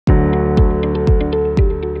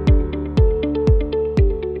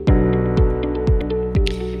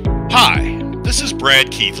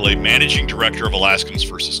Brad Keithley, Managing Director of Alaskans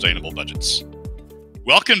for Sustainable Budgets.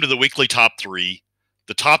 Welcome to the weekly Top 3,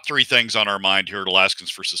 the top 3 things on our mind here at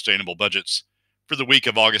Alaskans for Sustainable Budgets for the week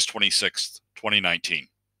of August 26th, 2019.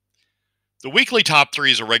 The weekly Top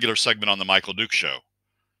 3 is a regular segment on The Michael Duke Show.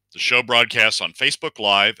 The show broadcasts on Facebook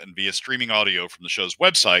Live and via streaming audio from the show's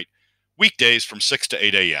website, weekdays from 6 to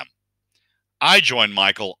 8 a.m. I join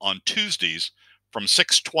Michael on Tuesdays from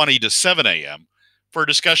 6:20 to 7 a.m. for a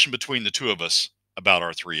discussion between the two of us about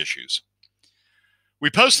our 3 issues. We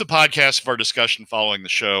post the podcast of our discussion following the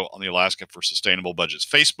show on the Alaska for Sustainable Budgets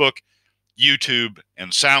Facebook, YouTube,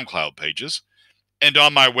 and SoundCloud pages, and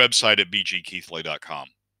on my website at bgkeithley.com.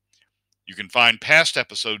 You can find past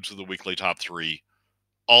episodes of the weekly Top 3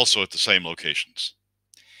 also at the same locations.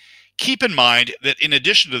 Keep in mind that in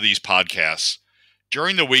addition to these podcasts,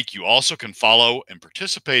 during the week you also can follow and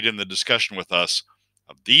participate in the discussion with us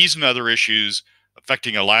of these and other issues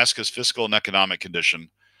affecting Alaska's fiscal and economic condition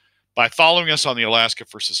by following us on the Alaska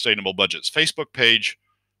for Sustainable Budgets Facebook page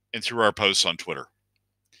and through our posts on Twitter.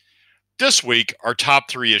 This week, our top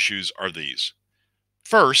 3 issues are these.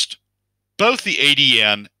 First, both the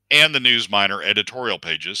ADN and the NewsMiner editorial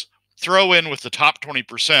pages throw in with the top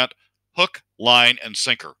 20% hook, line, and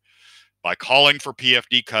sinker by calling for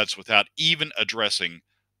PFD cuts without even addressing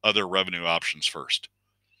other revenue options first.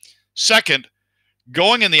 Second,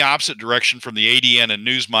 going in the opposite direction from the ADN and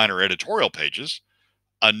NewsMiner editorial pages,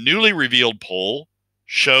 a newly revealed poll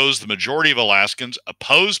shows the majority of Alaskans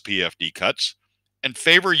oppose PFD cuts and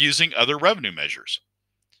favor using other revenue measures.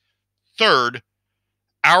 Third,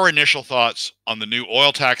 our initial thoughts on the new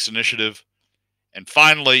oil tax initiative. And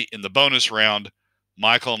finally, in the bonus round,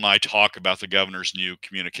 Michael and I talk about the governor's new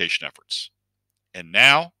communication efforts. And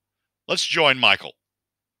now, let's join Michael.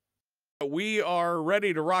 We are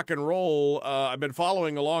ready to rock and roll. I've been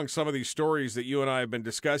following along some of these stories that you and I have been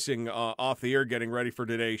discussing off the air, getting ready for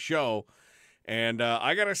today's show. And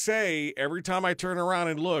I got to say, every time I turn around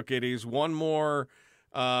and look, it is one more,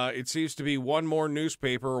 it seems to be one more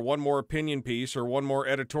newspaper or one more opinion piece or one more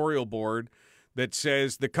editorial board that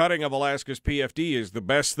says the cutting of Alaska's PFD is the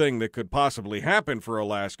best thing that could possibly happen for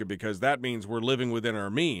Alaska because that means we're living within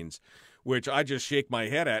our means, which I just shake my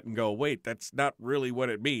head at and go, wait, that's not really what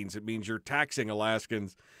it means. It means you're taxing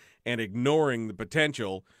Alaskans and ignoring the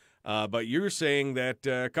potential. But you're saying that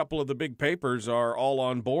a couple of the big papers are all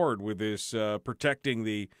on board with this protecting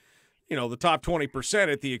the top 20%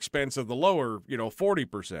 at the expense of the lower,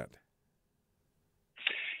 40%.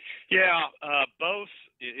 Yeah, both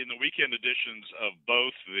in the weekend editions of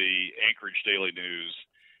both the Anchorage Daily News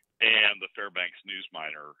and the Fairbanks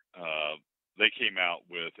NewsMiner, they came out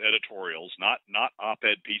with editorials, not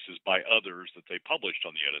op-ed pieces by others that they published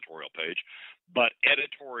on the editorial page, but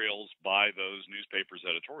editorials by those newspapers'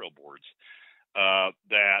 editorial boards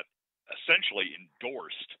that essentially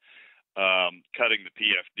endorsed cutting the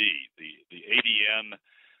PFD. The ADN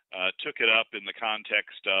took it up in the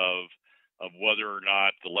context of whether or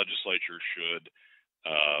not the legislature should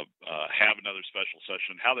have another special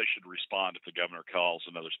session, how they should respond if the governor calls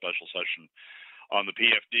another special session on the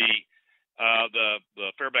PFD. The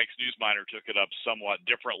Fairbanks NewsMiner took it up somewhat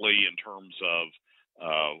differently in terms of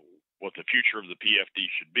what the future of the PFD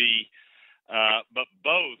should be, but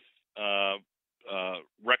both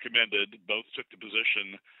took the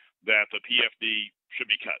position that the PFD should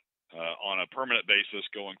be cut on a permanent basis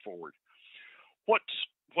going forward.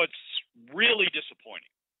 What's really disappointing,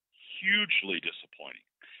 hugely disappointing,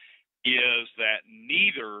 is that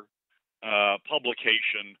neither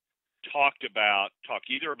publication talked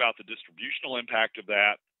either about the distributional impact of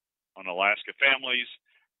that on Alaska families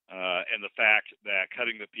and the fact that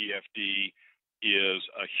cutting the PFD is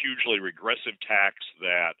a hugely regressive tax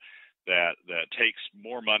that takes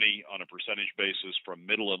more money on a percentage basis from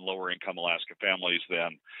middle and lower income Alaska families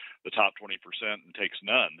than the top 20% and takes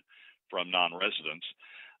none from non-residents.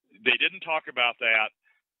 They didn't talk about that.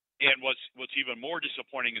 And what's even more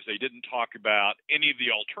disappointing is they didn't talk about any of the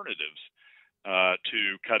alternatives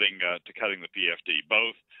to cutting the PFD.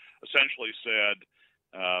 Both essentially said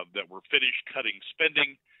that we're finished cutting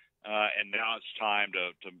spending, and now it's time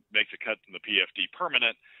to make the cut in the PFD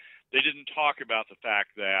permanent. They didn't talk about the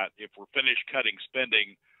fact that if we're finished cutting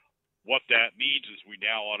spending, what that means is we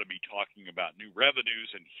now ought to be talking about new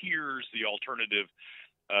revenues, and here's the alternative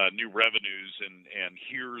new revenues, and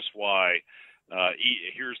here's why.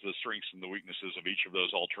 Here's the strengths and the weaknesses of each of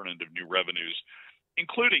those alternative new revenues,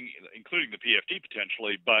 including the PFD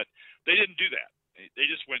potentially, but they didn't do that. They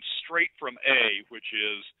just went straight from A, which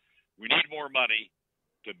is we need more money,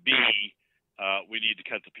 to B, we need to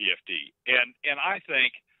cut the PFD. And I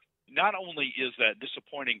think not only is that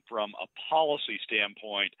disappointing from a policy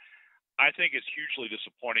standpoint, I think it's hugely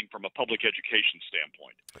disappointing from a public education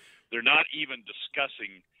standpoint. They're not even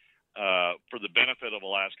discussing, for the benefit of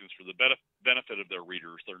Alaskans, for the benefit of their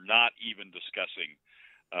readers, they're not even discussing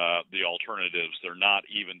the alternatives. They're not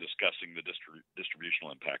even discussing the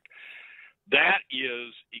distributional impact. That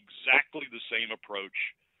is exactly the same approach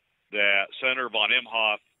that Senator von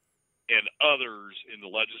Imhoff and others in the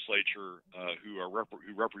legislature who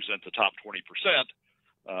represent the top 20%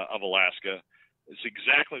 of Alaska. It's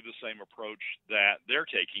exactly the same approach that they're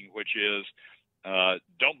taking, which is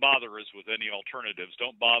don't bother us with any alternatives.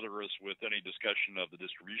 Don't bother us with any discussion of the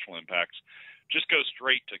distributional impacts. Just go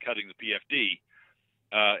straight to cutting the PFD.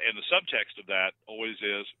 And the subtext of that always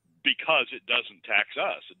is because it doesn't tax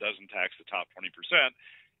us. It doesn't tax the top 20%.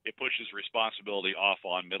 It pushes responsibility off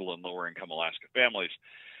on middle and lower income Alaska families.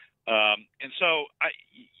 And so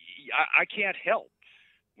I can't help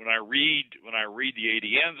when I read the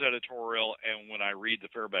ADN's editorial and when I read the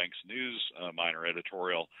Fairbanks NewsMiner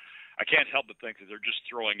editorial, I can't help but think that they're just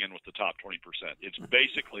throwing in with the top 20%. It's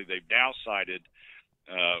basically they've now sided,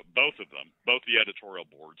 both of them, both the editorial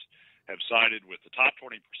boards have sided with the top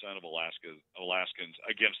 20% of Alaskans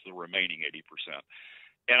against the remaining 80%.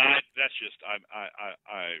 And I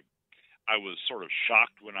was sort of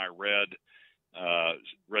shocked when I read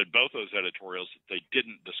both those editorials that they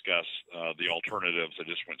didn't discuss the alternatives. They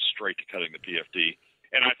just went straight to cutting the PFD,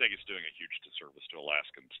 and I think it's doing a huge disservice to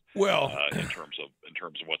Alaskans. Well, in terms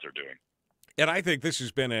of what they're doing. And I think this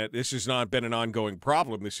has not been an ongoing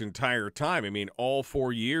problem this entire time. I mean, all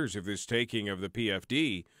 4 years of this taking of the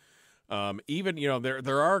PFD. Even,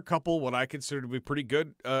 there are a couple what I consider to be pretty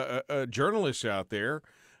good journalists out there,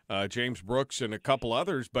 James Brooks and a couple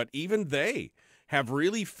others, but even they have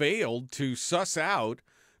really failed to suss out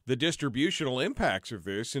the distributional impacts of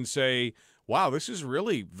this and say, wow, this is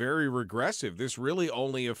really very regressive. This really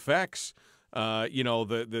only affects,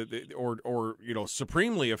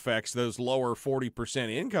 supremely affects those lower 40%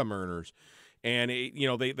 income earners. And,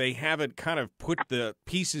 they haven't kind of put the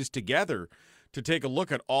pieces together to take a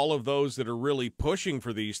look at all of those that are really pushing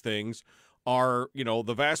for these things are,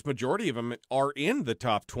 the vast majority of them are in the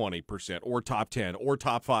top 20% or top 10 or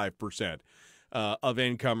top 5% of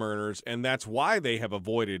income earners. And that's why they have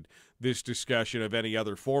avoided this discussion of any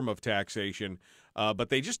other form of taxation. But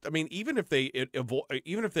they just, even if they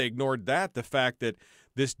ignored that, the fact that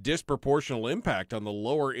this disproportional impact on the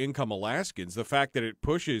lower income Alaskans, the fact that it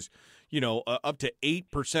pushes, up to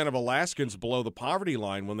 8% of Alaskans below the poverty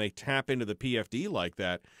line when they tap into the PFD like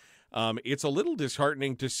that, it's a little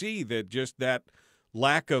disheartening to see that just that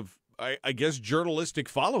lack of, I guess, journalistic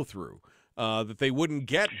follow through, that they wouldn't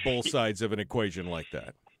get both sides of an equation like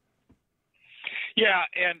that. Yeah,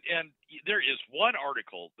 and there is one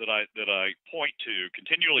article that I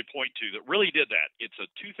continually point to that really did that. It's a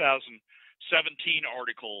 2017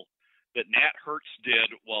 article that Nat Hertz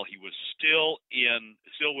did while he was still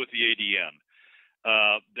with the ADN.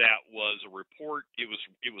 That was a report. It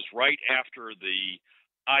was right after the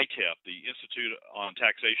ITEP, the Institute on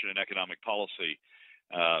Taxation and Economic Policy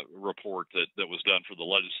report that was done for the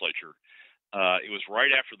legislature. It was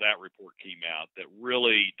right after that report came out that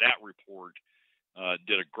report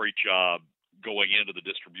did a great job going into the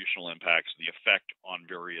distributional impacts, the effect on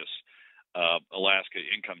various Alaska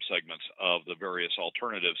income segments of the various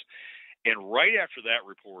alternatives. And right after that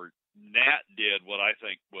report, Nat did what I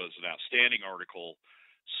think was an outstanding article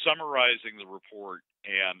summarizing the report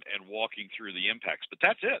and walking through the impacts. But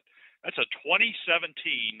that's it. That's a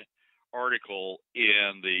 2017 article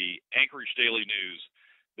in the Anchorage Daily News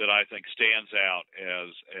that I think stands out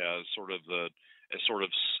as sort of a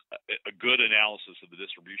good analysis of the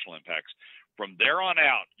distributional impacts. From there on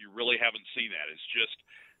out, you really haven't seen that. It's just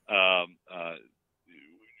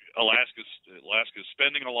Alaska's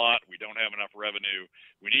spending a lot. We don't have enough revenue.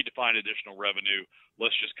 We need to find additional revenue.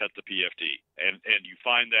 Let's just cut the PFD. And you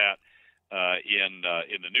find that in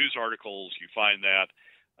the news articles. You find that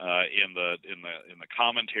in the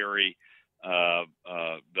commentary,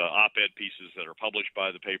 the op-ed pieces that are published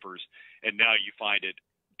by the papers, and now you find it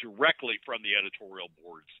directly from the editorial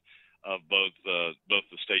boards of both the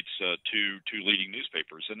state's two leading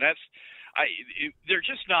newspapers. And they're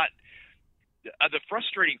just not. The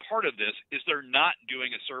frustrating part of this is they're not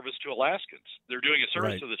doing a service to Alaskans. They're doing a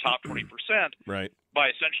service to the top 20%, right,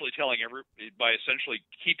 by essentially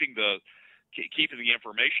keeping the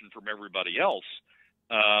information from everybody else.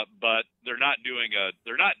 But they're not doing a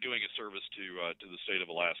service to the state of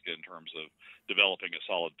Alaska in terms of developing a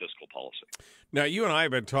solid fiscal policy. Now, you and I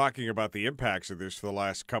have been talking about the impacts of this for the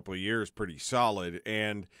last couple of years, pretty solid,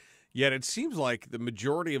 and yet it seems like the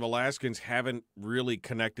majority of Alaskans haven't really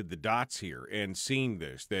connected the dots here and seen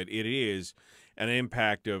this, that it is, an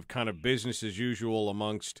impact of kind of business as usual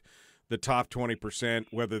amongst the top 20%,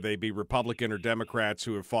 whether they be Republican or Democrats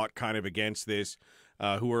who have fought kind of against this,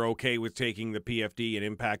 who are okay with taking the PFD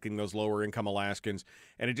and impacting those lower income Alaskans.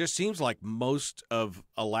 And it just seems like most of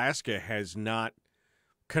Alaska has not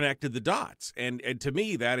connected the dots. And to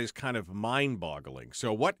me, that is kind of mind-boggling.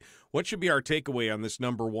 So what should be our takeaway on this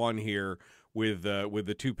number one here with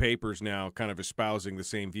the two papers now kind of espousing the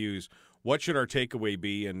same views? What should our takeaway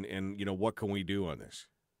be, and what can we do on this?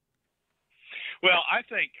 Well, I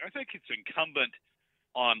think it's incumbent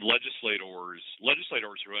on legislators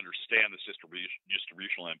who understand this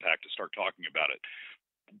distributional impact to start talking about it.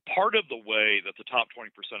 Part of the way that the top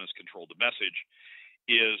 20% has controlled the message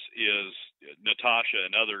is Natasha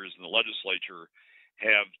and others in the legislature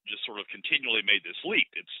have just sort of continually made this leap.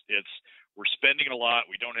 It's we're spending a lot,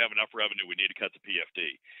 we don't have enough revenue, we need to cut the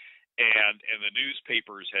PFD, and the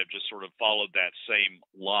newspapers have just sort of followed that same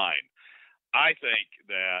line. I think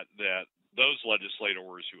that those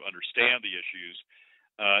legislators who understand the issues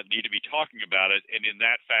need to be talking about it, and in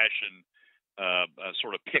that fashion,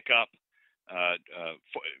 sort of pick up,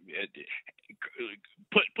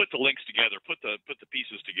 put the links together, put the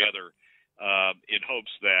pieces together, in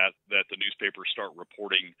hopes that the newspapers start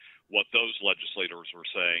reporting what those legislators are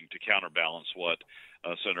saying to counterbalance what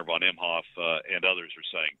Senator von Imhoff and others are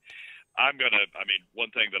saying.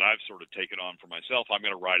 One thing that I've sort of taken on for myself, I'm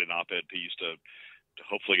going to write an op-ed piece to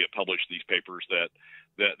hopefully get published in these papers that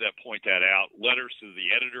point that out. Letters to the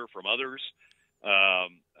editor from others,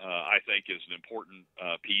 I think, is an important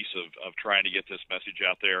piece of trying to get this message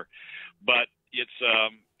out there. But it's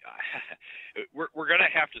we're going to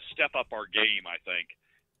have to step up our game, I think.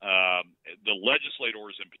 The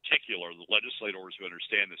legislators in particular, the legislators who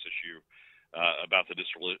understand this issue about the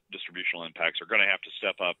distributional impacts, are going to have to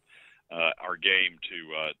step up our game to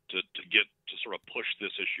sort of push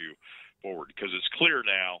this issue forward, because it's clear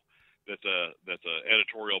now that the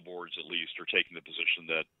editorial boards, at least, are taking the position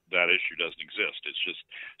that issue doesn't exist. It's just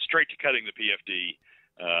straight to cutting the PFD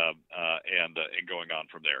and going on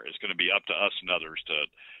from there. It's going to be up to us and others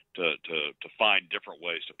to find different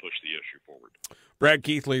ways to push the issue forward. Brad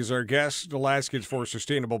Keithley is our guest, Alaskans for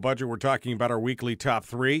Sustainable Budget. We're talking about our weekly top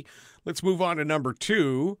three. Let's move on to number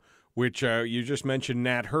two, which you just mentioned,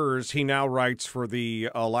 Nat Hers. He now writes for the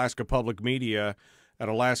Alaska Public Media at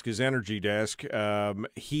Alaska's Energy Desk.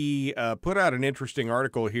 He put out an interesting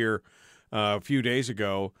article here a few days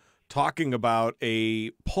ago talking about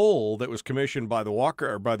a poll that was commissioned by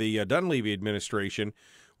the Dunleavy administration,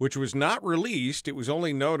 which was not released. It was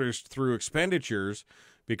only noticed through expenditures,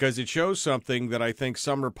 because it shows something that I think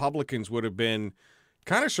some Republicans would have been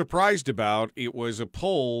kind of surprised about. It was a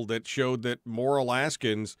poll that showed that more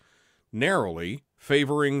Alaskans narrowly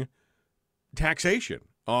favoring taxation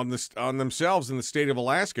on themselves in the state of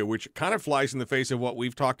Alaska, which kind of flies in the face of what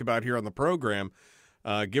we've talked about here on the program.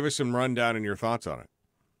 Give us some rundown and your thoughts on it.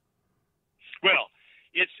 Well,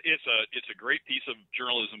 it's a great piece of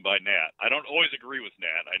journalism by Nat. I don't always agree with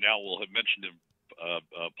Nat. I now will have mentioned him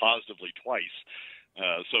positively twice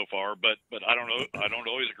so far, but I don't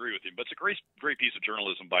always agree with him. But it's a great piece of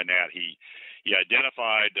journalism by Nat. He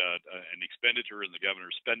identified an expenditure in the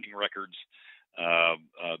governor's spending records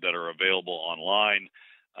that are available online.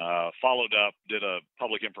 Followed up, did a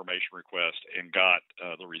public information request, and got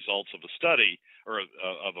the results of a study or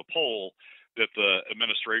of a poll that the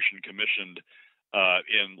administration commissioned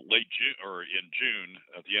in late June, or in June,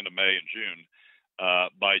 at the end of May and June,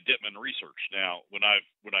 by Dittman Research. Now, when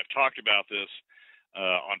I've talked about this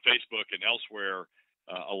on Facebook and elsewhere,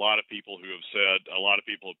 a lot of people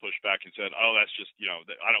have pushed back and said, "Oh, that's just,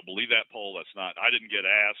 I don't believe that poll. That's not. I didn't get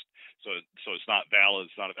asked, so it's not valid.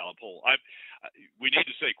 It's not a valid poll." We need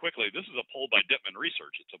to say quickly, this is a poll by Dittman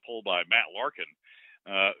Research. It's a poll by Matt Larkin,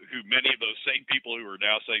 who many of those same people who are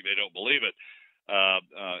now saying they don't believe it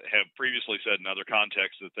have previously said in other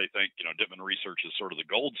contexts that they think Dittman Research is sort of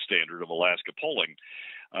the gold standard of Alaska polling.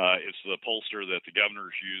 It's the pollster that the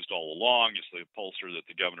governor's used all along. It's the pollster that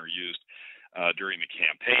the governor used during the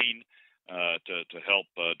campaign to help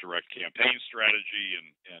direct campaign strategy,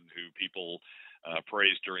 and who people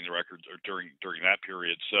praised during the records, or during that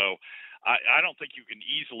period. So I don't think you can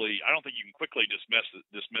quickly dismiss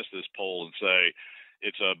this poll and say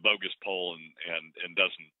it's a bogus poll and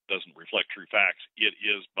doesn't reflect true facts. It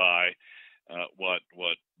is by what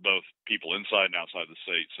both people inside and outside the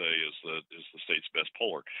state say is the state's best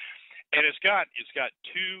poller, and it's got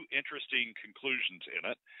two interesting conclusions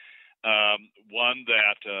in it. One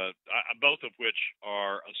that both of which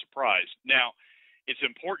are a surprise. Now, it's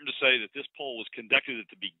important to say that this poll was conducted at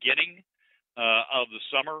the beginning of the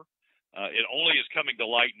summer. It only is coming to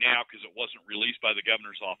light now because it wasn't released by the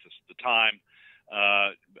governor's office at the time.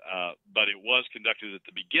 but it was conducted at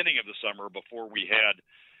the beginning of the summer before we had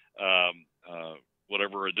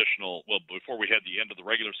before we had the end of the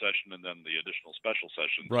regular session and then the additional special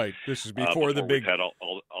session. Right. This is before the big. Had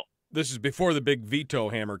This is before the big veto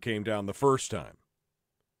hammer came down the first time.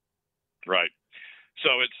 Right.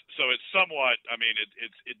 So it's somewhat. I mean,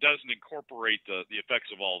 it doesn't incorporate the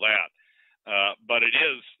effects of all that. But it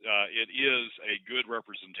is a good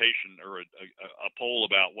representation or a poll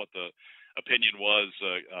about what the opinion was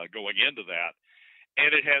going into that,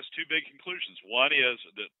 and it has two big conclusions. One is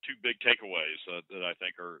the two big takeaways that I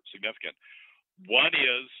think are significant. One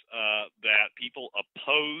is that people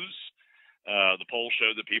oppose. The poll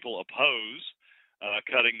showed that people oppose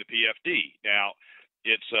cutting the PFD. Now,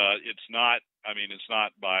 it's not. I mean, it's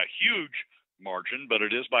not by a huge margin, but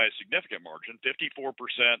it is by a significant margin. 54%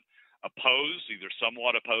 oppose, either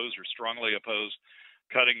somewhat oppose or strongly oppose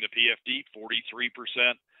cutting the PFD.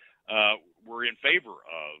 43% were in favor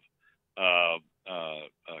of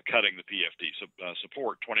cutting the PFD.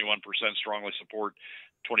 Support 21% strongly support,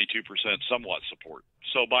 22% somewhat support.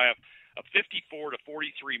 So by a 54 to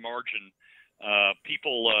 43 margin,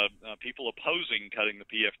 people opposing cutting the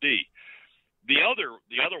PFD. The other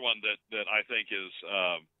one that I think is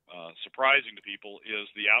surprising to people is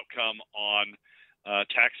the outcome on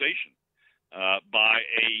taxation. By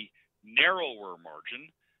a narrower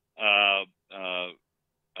margin,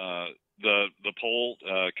 the poll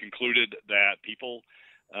concluded that people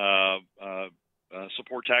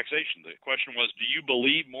support taxation. The question was, do you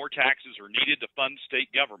believe more taxes are needed to fund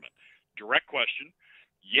state government? Direct question.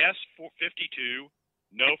 Yes, 52,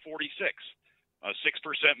 no 46. A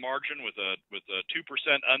 6% margin with a 2%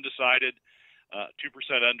 undecided, 2%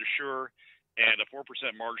 unsure, and a 4%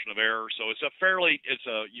 margin of error. So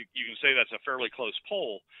you can say that's a fairly close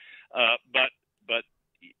poll, but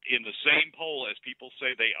in the same poll as people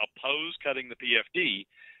say they oppose cutting the PFD,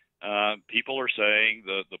 people are saying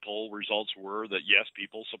the poll results were that yes,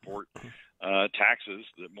 people support taxes,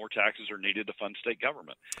 that more taxes are needed to fund state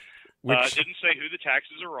government. It didn't say who the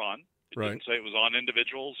taxes are on. It didn't say it was on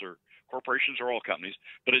individuals or corporations or all companies,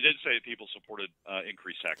 but it did say that people supported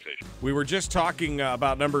increased taxation. We were just talking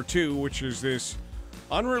about number two, which is this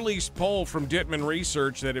unreleased poll from Dittman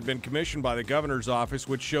Research that had been commissioned by the governor's office,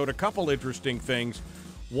 which showed a couple interesting things.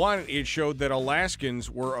 One, it showed that Alaskans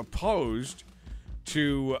were opposed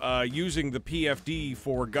to using the PFD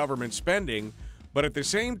for government spending, but at the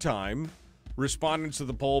same time, respondents to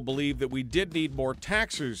the poll believed that we did need more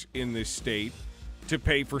taxes in this state to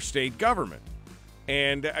pay for state government.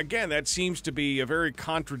 And again, that seems to be a very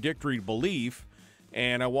contradictory belief,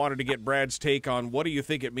 and I wanted to get Brad's take on what do you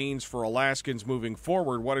think it means for Alaskans moving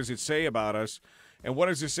forward? What does it say about us? And what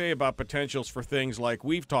does it say about potentials for things like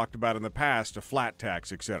we've talked about in the past, a flat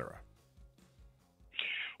tax, et cetera?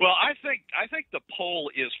 Well, I think the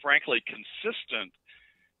poll is frankly consistent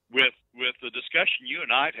with the discussion you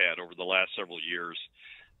and I've had over the last several years,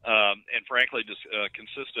 and frankly, just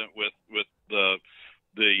consistent with the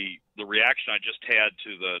reaction I just had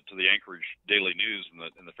to the Anchorage Daily News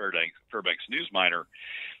and the Fairbanks NewsMiner,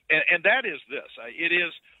 and that is this: it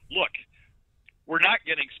is, look, we're not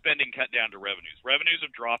getting spending cut down to revenues. Revenues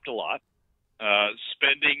have dropped a lot.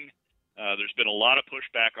 Spending, there's been a lot of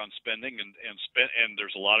pushback on spending, and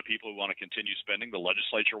there's a lot of people who want to continue spending. The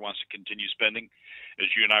legislature wants to continue spending, as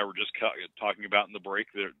you and I were just talking about in the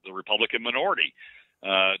break. The Republican minority,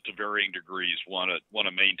 to varying degrees, want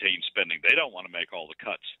to maintain spending. They don't want to make all the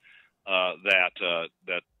cuts that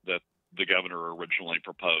the governor originally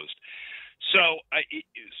proposed. So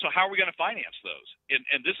how are we going to finance those?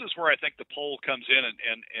 And this is where I think the poll comes in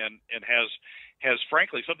and has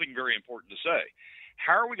frankly something very important to say.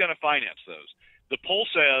 How are we going to finance those? The poll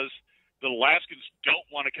says that Alaskans don't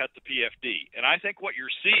want to cut the PFD, and I think what you're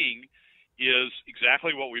seeing is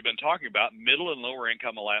exactly what we've been talking about: middle and lower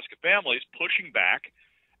income Alaska families pushing back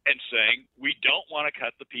and saying we don't want to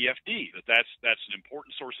cut the PFD. That's an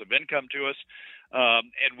important source of income to us,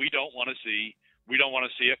 and we don't want to see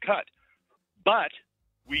a cut. But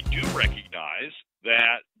we do recognize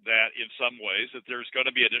that in some ways that there's going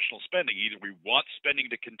to be additional spending. Either we want spending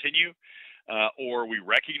to continue, or we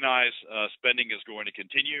recognize spending is going to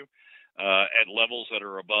continue at levels that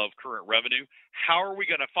are above current revenue. How are we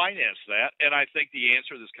going to finance that? And I think the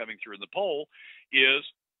answer that's coming through in the poll is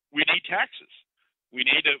we need taxes. We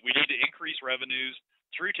need to increase revenues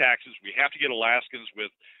through taxes. We have to get Alaskans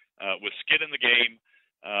with skin in the game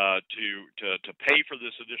to pay for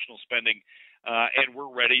this additional spending, and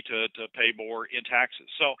we're ready to pay more in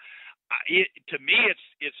taxes. So, to me,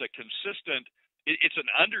 it's a consistent, it's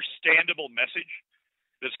an understandable message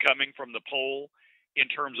that's coming from the poll in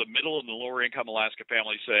terms of middle and the lower income Alaska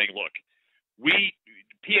families saying, look,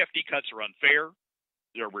 PFD cuts are unfair.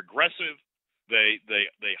 They're regressive. They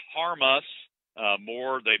harm us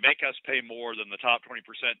more. They make us pay more than the top 20%.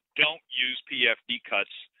 Don't use PFD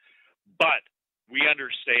cuts, but we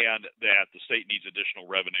understand that the state needs additional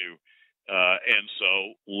revenue, and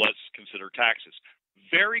so let's consider taxes.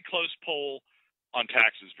 Very close poll on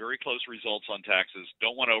taxes, very close results on taxes.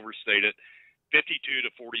 Don't want to overstate it. 52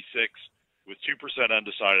 to 46 with 2%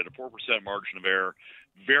 undecided, a 4% margin of error.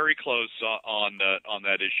 Very close on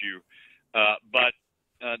that issue, but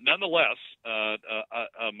nonetheless, a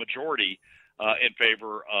majority in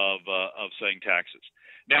favor of saying taxes.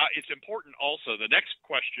 Now, it's important also. The next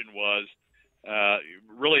question was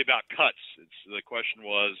really about cuts. The question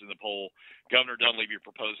was in the poll, Governor Dunleavy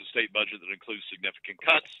proposed a state budget that includes significant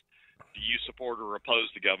cuts. Do you support or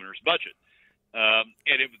oppose the governor's budget?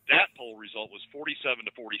 That poll result was 47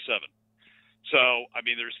 to 47. So, I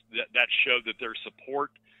mean, that showed that there's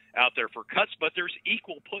support out there for cuts, but there's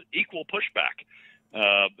equal pushback.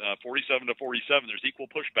 47 to 47. There's equal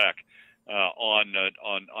pushback on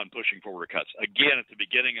pushing forward cuts. Again, at the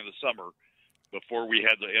beginning of the summer, before we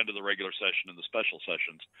had the end of the regular session and the special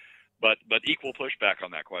sessions, but equal pushback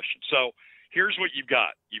on that question. So here's what you've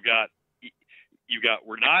got. There's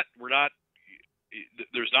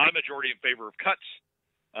not a majority in favor of cuts.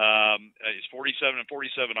 It's 47 and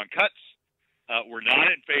 47 on cuts. We're not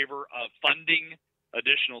in favor of funding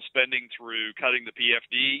additional spending through cutting the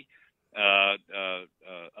PFD. A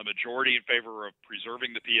majority in favor of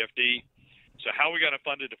preserving the PFD. So how are we going to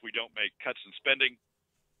fund it if we don't make cuts in spending?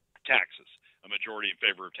 Taxes. A majority in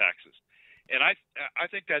favor of taxes. And I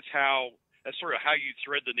think that's sort of how you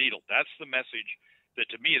thread the needle. That's the message that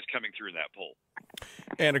to me is coming through in that poll.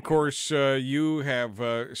 And of course, you have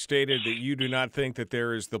stated that you do not think that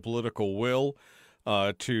there is the political will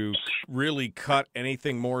to really cut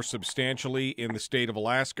anything more substantially in the state of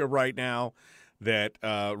Alaska right now, that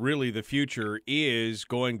really the future is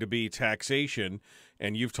going to be taxation.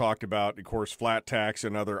 And you've talked about, of course, flat tax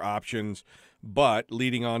and other options. But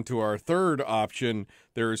leading on to our third option,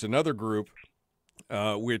 there is another group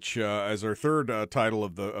which, as our third title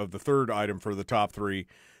of the third item for the top three,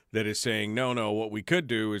 that is saying, no, what we could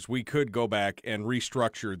do is we could go back and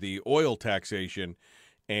restructure the oil taxation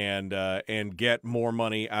and get more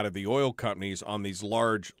money out of the oil companies on these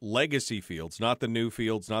large legacy fields, not the new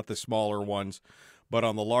fields, not the smaller ones, but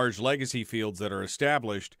on the large legacy fields that are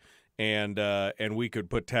established, and we could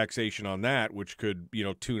put taxation on that, which could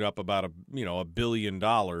tune up about $1 billion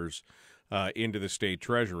into the state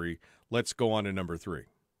treasury. Let's go on to number three.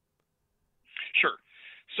 Sure.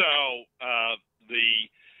 So the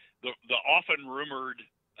often rumored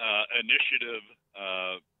initiative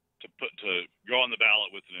to go on the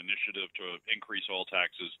ballot with an initiative to increase oil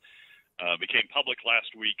taxes became public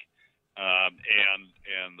last week,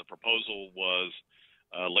 and the proposal was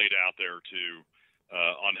laid out there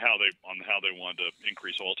on how they wanted to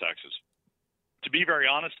increase oil taxes. To be very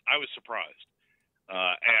honest, I was surprised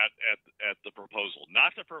at the proposal.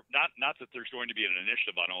 Not that there's going to be an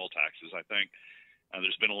initiative on oil taxes. I think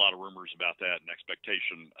there's been a lot of rumors about that and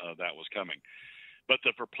expectation that was coming, but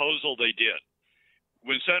the proposal they did.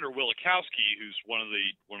 When Senator Wielechowski, who's one of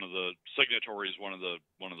the signatories, one of the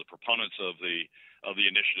proponents of the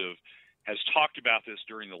initiative, has talked about this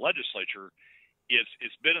during the legislature,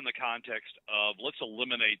 it's been in the context of let's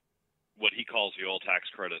eliminate what he calls the oil tax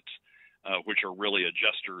credits, which are really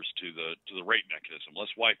adjusters to the rate mechanism.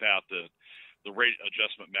 Let's wipe out the rate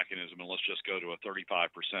adjustment mechanism and let's just go to a 35%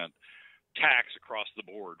 tax across the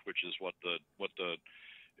board, which is what the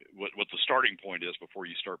starting point is before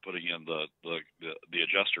you start putting in the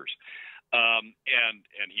adjusters. And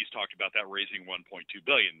he's talked about that raising $1.2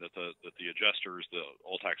 billion. That the adjusters, the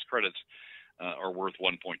oil tax credits, are worth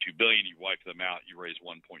 $1.2 billion. You wipe them out, you raise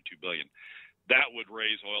 $1.2 billion. That would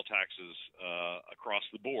raise oil taxes across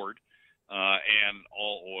the board, and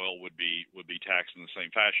all oil would be taxed in the same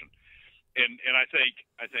fashion. And I think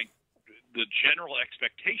the general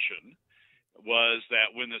expectation was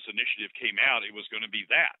that when this initiative came out, it was going to be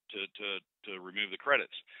that to remove the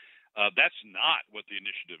credits. That's not what the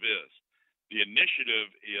initiative is. The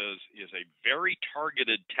initiative is a very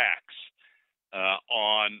targeted tax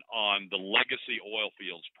on the legacy oil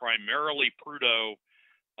fields, primarily Prudhoe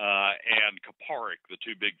and Kuparuk, the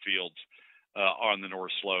two big fields on the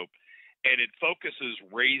North Slope, and it focuses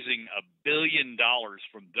raising $1 billion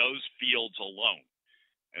from those fields alone,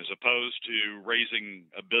 as opposed to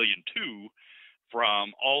raising $1.2 billion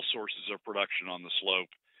from all sources of production on the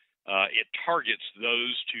slope. It targets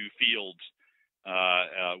those two fields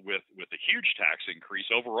with a huge tax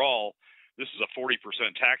increase. Overall, this is a 40%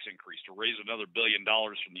 tax increase. To raise another $1 billion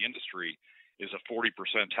from the industry is a 40%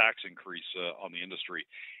 tax increase on the industry,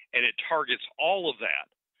 and it targets all of that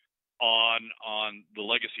on the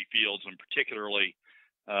legacy fields, and particularly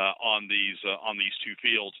on these two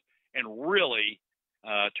fields, and really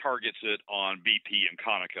targets it on BP and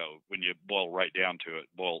Conoco. When you boil right down to it,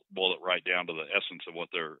 boil it right down to the essence of what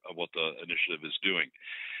the initiative is doing.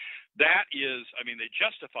 That is, I mean, they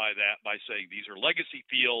justify that by saying these are legacy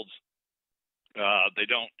fields. They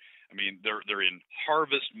don't. I mean, they're in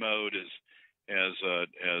harvest mode, as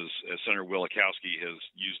Senator Wielechowski has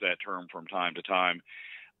used that term from time to time.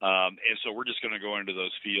 And so we're just going to go into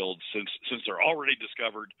those fields since they're already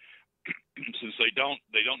discovered, since they don't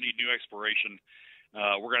need new exploration.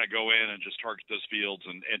 We're going to go in and just target those fields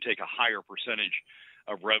and take a higher percentage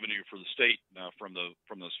of revenue for the state from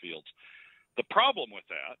those fields. The problem with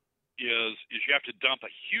that is you have to dump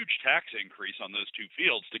a huge tax increase on those two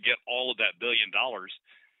fields to get all of that $1 billion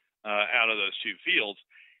out of those two fields,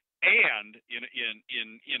 and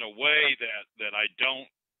in a way that I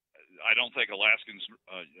don't think Alaskans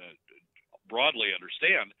broadly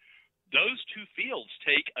understand. Those two fields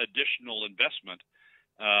take additional investment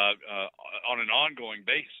on an ongoing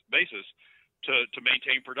basis to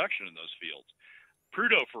maintain production in those fields.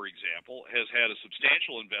 Prudhoe, for example, has had a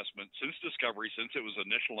substantial investment since discovery, since it was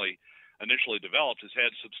initially developed, has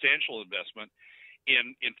had substantial investment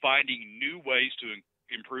in finding new ways to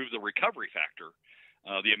improve the recovery factor,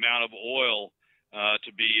 the amount of oil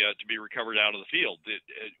to be recovered out of the field.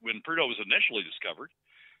 When Prudhoe was initially discovered,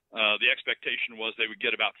 the expectation was they would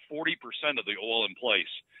get about 40% of the oil in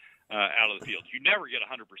place out of the field. You never get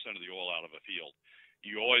 100% of the oil out of a field.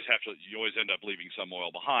 You always end up leaving some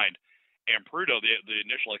oil behind. And Prudhoe, the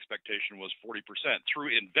initial expectation was 40%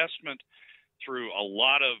 through investment, through a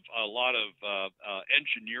lot of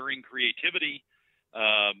engineering creativity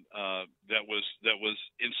that was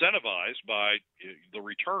incentivized by the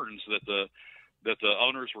returns that the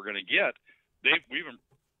owners were going to get. We've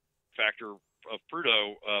factor of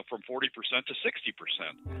Prudhoe from 40% to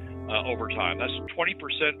 60% over time. That's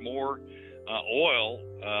 20% more oil,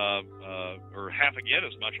 or half again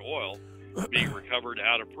as much oil being recovered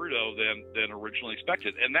out of Prudhoe than originally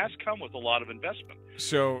expected, and that's come with a lot of investment.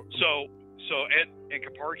 So and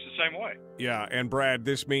Caparic's the same way. Yeah, and Brad,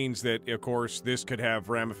 this means that, of course, this could have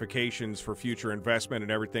ramifications for future investment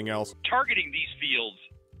and everything else. Targeting these fields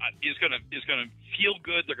is going to feel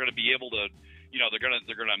good. They're going to be able to,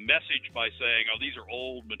 they're going to message by saying, oh, these are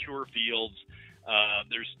old, mature fields.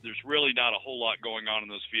 There's really not a whole lot going on in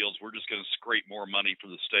those fields. We're just going to scrape more money for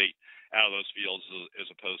the state out of those fields as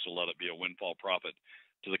opposed to let it be a windfall profit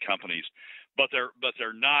to the companies. But they're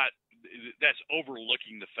not. That's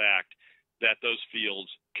overlooking the fact that those fields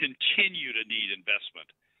continue to need investment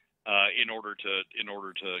in order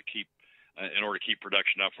to keep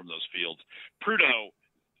production up from those fields. Prudhoe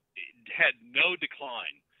had no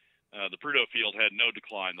decline. The Prudhoe field had no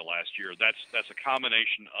decline the last year. That's a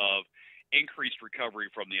combination of increased recovery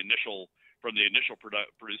from the initial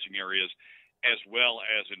producing areas, as well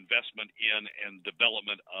as investment in and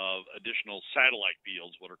development of additional satellite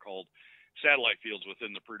fields, what are called satellite fields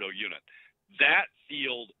within the Prudhoe unit. That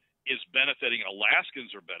field is benefiting.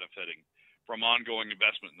 Alaskans are benefiting from ongoing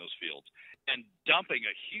investment in those fields, and dumping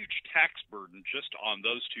a huge tax burden just on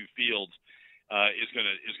those two fields is going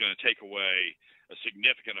to take away a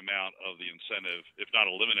significant amount of the incentive, if not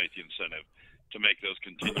eliminate the incentive, to make those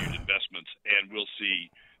continued investments, and we'll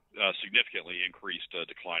see significantly increased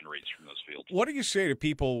decline rates from those fields. What do you say to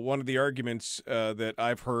people? One of the arguments that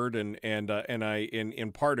I've heard and I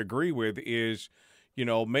in part agree with is,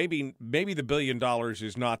 maybe the $1 billion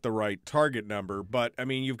is not the right target number, but I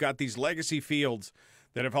mean, you've got these legacy fields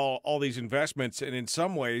that have all these investments, and in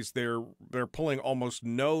some ways they're pulling almost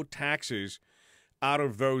no taxes out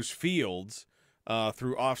of those fields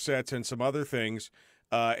through offsets and some other things.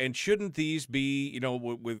 And shouldn't these be,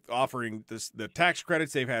 with offering the tax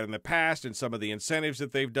credits they've had in the past and some of the incentives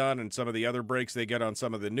that they've done and some of the other breaks they get on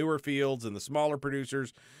some of the newer fields and the smaller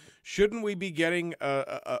producers, shouldn't we be getting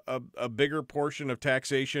a bigger portion of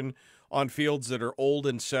taxation on fields that are old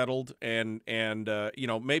and settled and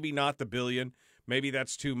maybe not the $1 billion, maybe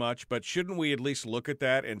that's too much, but shouldn't we at least look at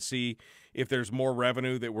that and see if there's more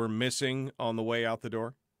revenue that we're missing on the way out the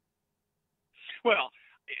door? Well,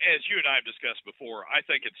 as you and I have discussed before, I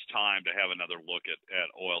think it's time to have another look at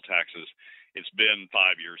oil taxes. It's been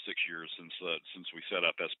 5 years, 6 years since we set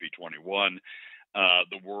up SB 21.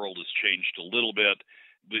 The world has changed a little bit.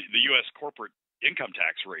 The U.S. corporate income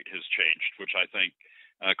tax rate has changed, which I think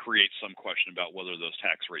creates some question about whether those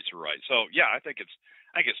tax rates are right. So yeah, I think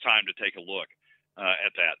it's time to take a look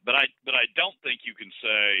at that. But I don't think you can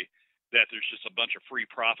say that there's just a bunch of free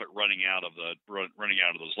profit running out of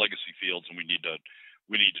those legacy fields, and we need to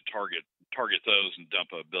target those and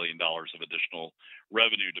dump $1 billion of additional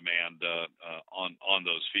revenue demand on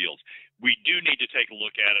those fields. We do need to take a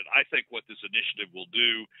look at it. I think what this initiative will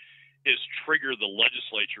do is trigger the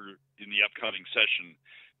legislature in the upcoming session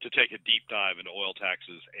to take a deep dive into oil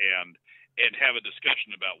taxes and have a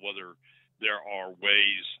discussion about whether there are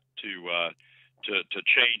ways to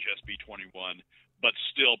change SB 21, but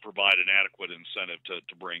still provide an adequate incentive to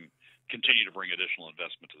continue to bring additional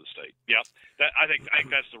investment to the state. Yeah, I think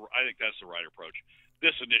that's the right approach.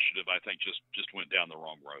 This initiative, I think, just went down the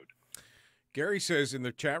wrong road. Gary says in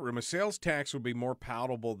the chat room, a sales tax would be more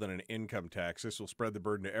palatable than an income tax. This will spread the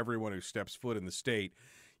burden to everyone who steps foot in the state.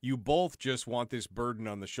 You both just want this burden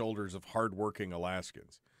on the shoulders of hardworking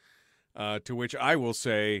Alaskans. To which I will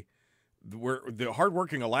say, the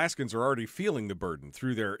hardworking Alaskans are already feeling the burden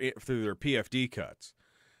through their PFD cuts.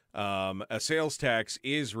 A sales tax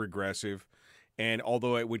is regressive, and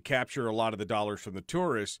although it would capture a lot of the dollars from the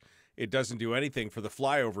tourists, it doesn't do anything for the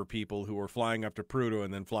flyover people who are flying up to Prudhoe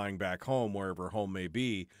and then flying back home, wherever home may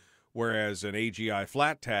be, whereas an AGI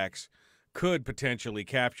flat tax could potentially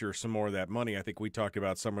capture some more of that money. I think we talked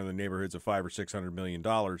about somewhere in the neighborhoods of $500 or $600 million.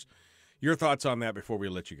 Your thoughts on that before we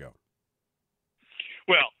let you go?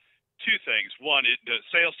 Well, two things. One, the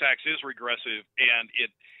sales tax is regressive, and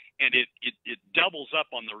it doubles up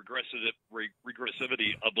on the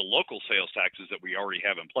regressivity of the local sales taxes that we already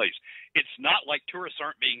have in place. It's not like tourists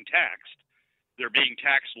aren't being taxed. They're being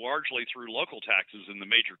taxed largely through local taxes in the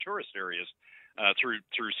major tourist areas, through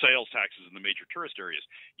sales taxes in the major tourist areas.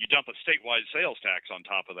 You dump a statewide sales tax on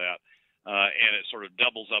top of that, and it sort of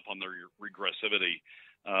doubles up on the regressivity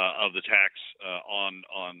of the tax on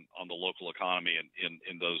the local economy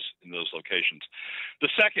in those locations. The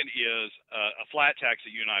second is a flat tax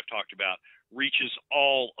that you and I have talked about reaches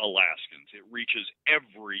all Alaskans. It reaches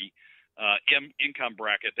every income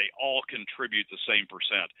bracket. They all contribute the same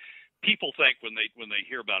percent. People think when they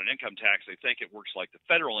hear about an income tax, they think it works like the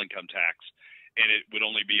federal income tax, and it would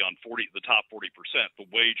only be on the top 40%, the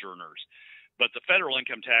wage earners. But the federal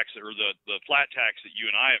income tax, or the flat tax that you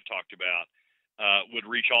and I have talked about, would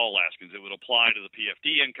reach all Alaskans. It would apply to the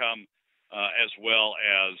PFD income as well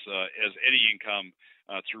as any income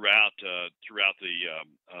throughout all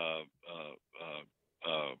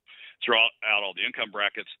the income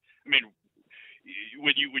brackets. I mean,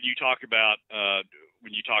 when you talk about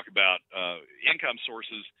income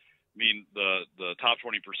sources, I mean the top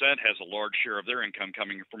 20% has a large share of their income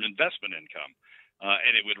coming from investment income,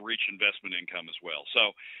 and it would reach investment income as well.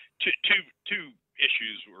 So two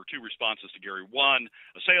issues or two responses to Gary. One,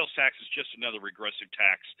 a sales tax is just another regressive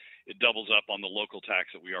tax. It doubles up on the local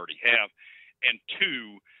tax that we already have. And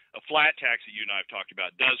two, a flat tax that you and I have talked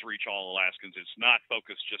about does reach all Alaskans. It's not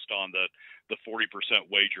focused just on the 40%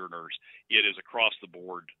 wage earners. It is across the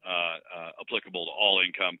board applicable to all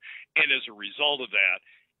income. And as a result of that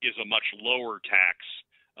is a much lower tax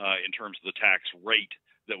in terms of the tax rate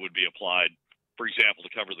that would be applied. For example, to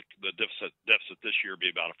cover the deficit this year would be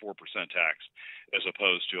about a 4% tax, as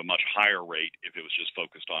opposed to a much higher rate if it was just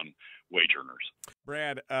focused on wage earners.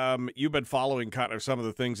 Brad, you've been following kind of some of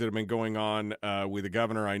the things that have been going on with the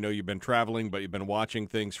governor. I know you've been traveling, but you've been watching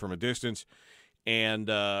things from a distance. And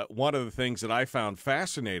one of the things that I found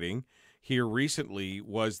fascinating here recently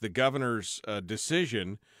was the governor's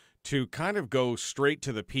decision to kind of go straight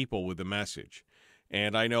to the people with the message.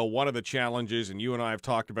 And I know one of the challenges, and you and I have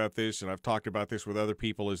talked about this, and I've talked about this with other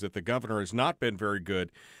people, is that the governor has not been very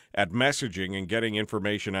good at messaging and getting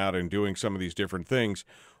information out and doing some of these different things.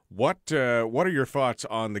 What are your thoughts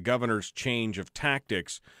on the governor's change of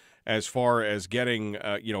tactics as far as getting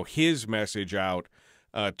his message out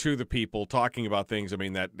to the people, talking about things? I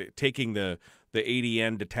mean, that taking the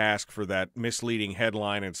ADN to task for that misleading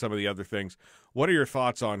headline and some of the other things. What are your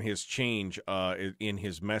thoughts on his change in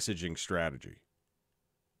his messaging strategy?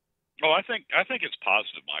 Oh, I think it's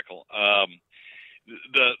positive, Michael.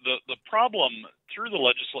 The problem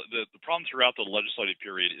the problem throughout the legislative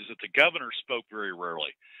period is that the governor spoke very rarely.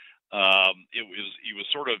 He was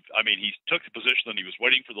sort of, I mean, he took the position that he was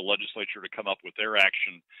waiting for the legislature to come up with their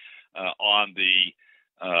action on the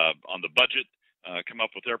budget, come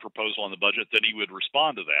up with their proposal on the budget. Then he would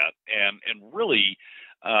respond to that, and really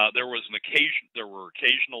there were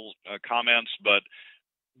occasional comments, but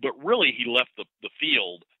really he left the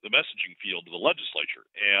messaging field to the legislature,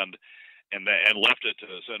 and left it to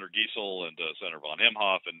Senator Giesel and Senator von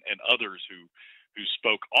Imhoff and others who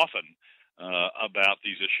spoke often about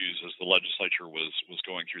these issues as the legislature was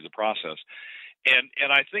going through the process, and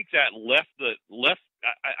I think that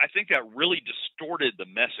I think that really distorted the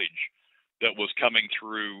message that was coming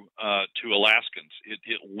through to Alaskans.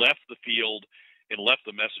 It left the field and left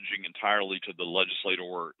the messaging entirely to the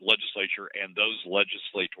legislature and those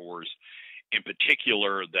legislators in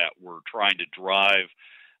particular that were trying to drive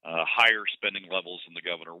higher spending levels than the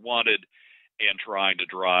governor wanted and trying to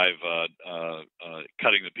drive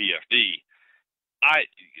cutting the PFD.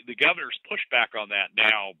 The governor's pushed back on that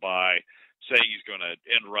now by saying he's going to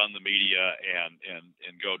end run the media and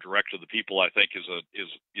go direct to the people. I think is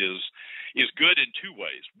good in two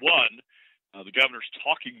ways. One, the governor's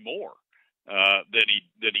talking more than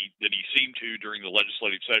he seemed to during the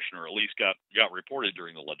legislative session, or at least got reported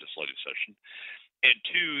during the legislative session. And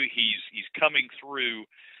two, he's coming through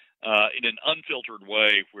in an unfiltered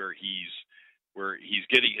way where he's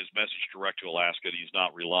getting his message direct to Alaska. And he's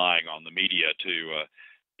not relying on the media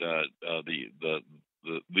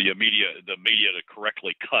the media to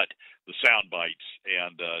correctly cut the sound bites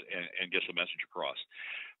and get the message across.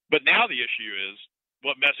 But now the issue is,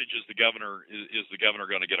 what message is the governor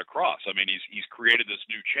going to get across? I mean, he's created this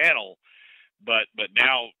new channel, but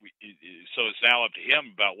now it's now up to him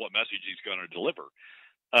about what message he's going to deliver.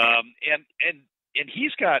 And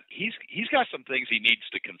he's got some things he needs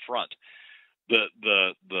to confront. The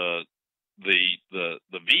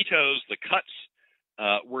vetoes, the cuts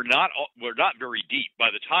were not very deep. By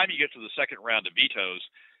the time you get to the second round of vetoes,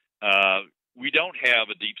 we don't have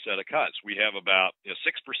a deep set of cuts. We have about a 6%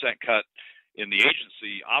 cut in the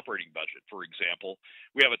agency operating budget, for example.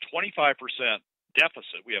 We have a 25%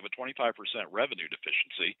 deficit. We have a 25% revenue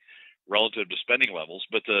deficiency relative to spending levels,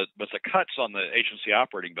 but the cuts on the agency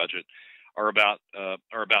operating budget are about 6%.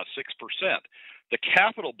 The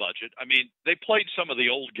capital budget, I mean, they played some of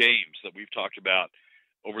the old games that we've talked about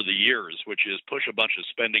over the years, which is push a bunch of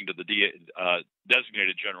spending to the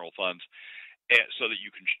designated general funds, so it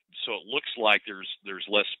looks like there's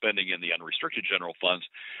less spending in the unrestricted general funds.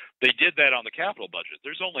 They did that on the capital budget.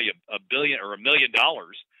 There's only $1 billion or $1 million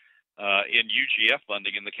in UGF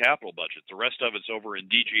funding in the capital budget. The rest of it's over in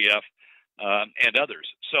DGF and others.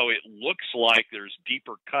 So it looks like there's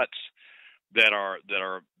deeper cuts that are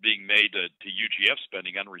being made to UGF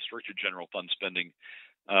spending, unrestricted general fund spending,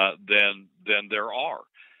 than there are.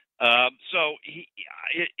 So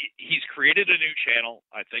he's created a new channel.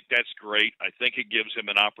 I think that's great. I think it gives him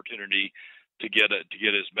an opportunity to get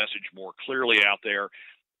his message more clearly out there.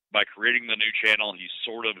 By creating the new channel, he's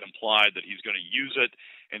sort of implied that he's going to use it,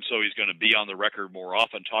 and so he's going to be on the record more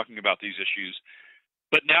often talking about these issues.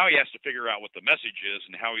 But now he has to figure out what the message is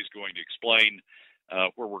and how he's going to explain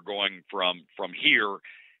where we're going from here.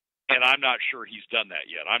 And I'm not sure he's done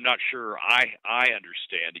that yet. I'm not sure I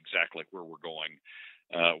understand exactly where we're going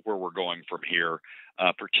from here,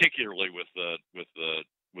 particularly with the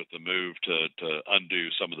move to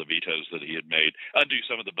undo some of the vetoes that he had made, undo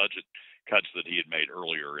some of the budget cuts that he had made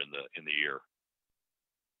earlier in the year.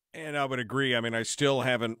 And I would agree. I mean, I still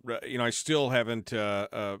haven't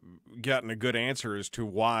gotten a good answer as to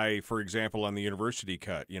why, for example, on the university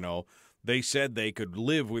cut, they said they could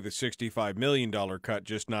live with a $65 million cut,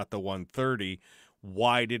 just not the $130.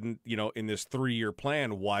 Why didn't, in this 3-year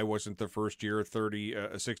plan, why wasn't the first year a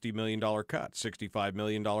 $60 million cut, $65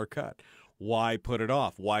 million cut? Why put it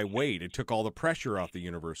off? Why wait? It took all the pressure off the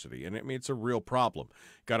university. And I mean, it's a real problem.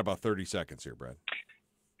 Got about 30 seconds here, Brad.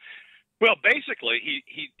 Well, basically,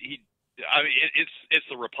 it's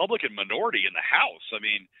the Republican minority in the House. I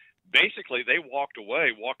mean, basically, they walked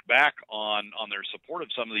back on their support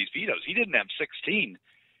of some of these vetoes. He didn't have 16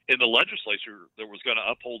 in the legislature that was going to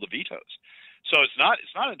uphold the vetoes. So it's not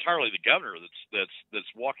entirely the governor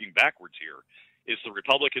that's walking backwards here. It's the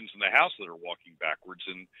Republicans in the House that are walking backwards,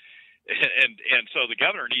 and so the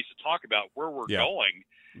governor needs to talk about where we're going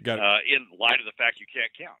in light of the fact you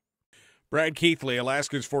can't count. Brad Keithley,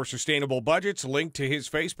 Alaskans for Sustainable Budgets. Link to his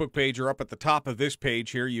Facebook page are up at the top of this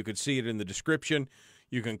page here. You can see it in the description.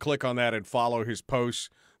 You can click on that and follow his posts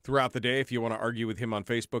throughout the day. If you want to argue with him on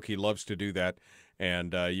Facebook, he loves to do that,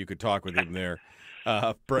 and you could talk with him there.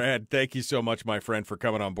 Brad, thank you so much, my friend, for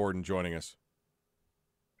coming on board and joining us.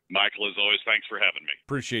 Michael, as always, thanks for having me.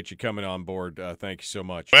 Appreciate you coming on board. Thank you so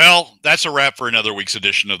much. Well, that's a wrap for another week's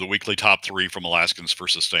edition of the Weekly Top 3 from Alaskans for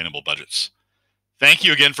Sustainable Budgets. Thank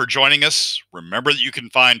you again for joining us. Remember that you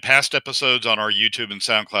can find past episodes on our YouTube and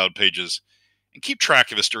SoundCloud pages, and keep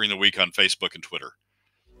track of us during the week on Facebook and Twitter.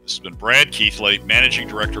 This has been Brad Keithley, Managing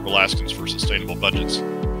Director of Alaskans for Sustainable Budgets.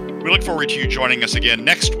 We look forward to you joining us again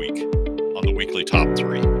next week on the Weekly Top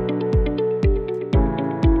 3.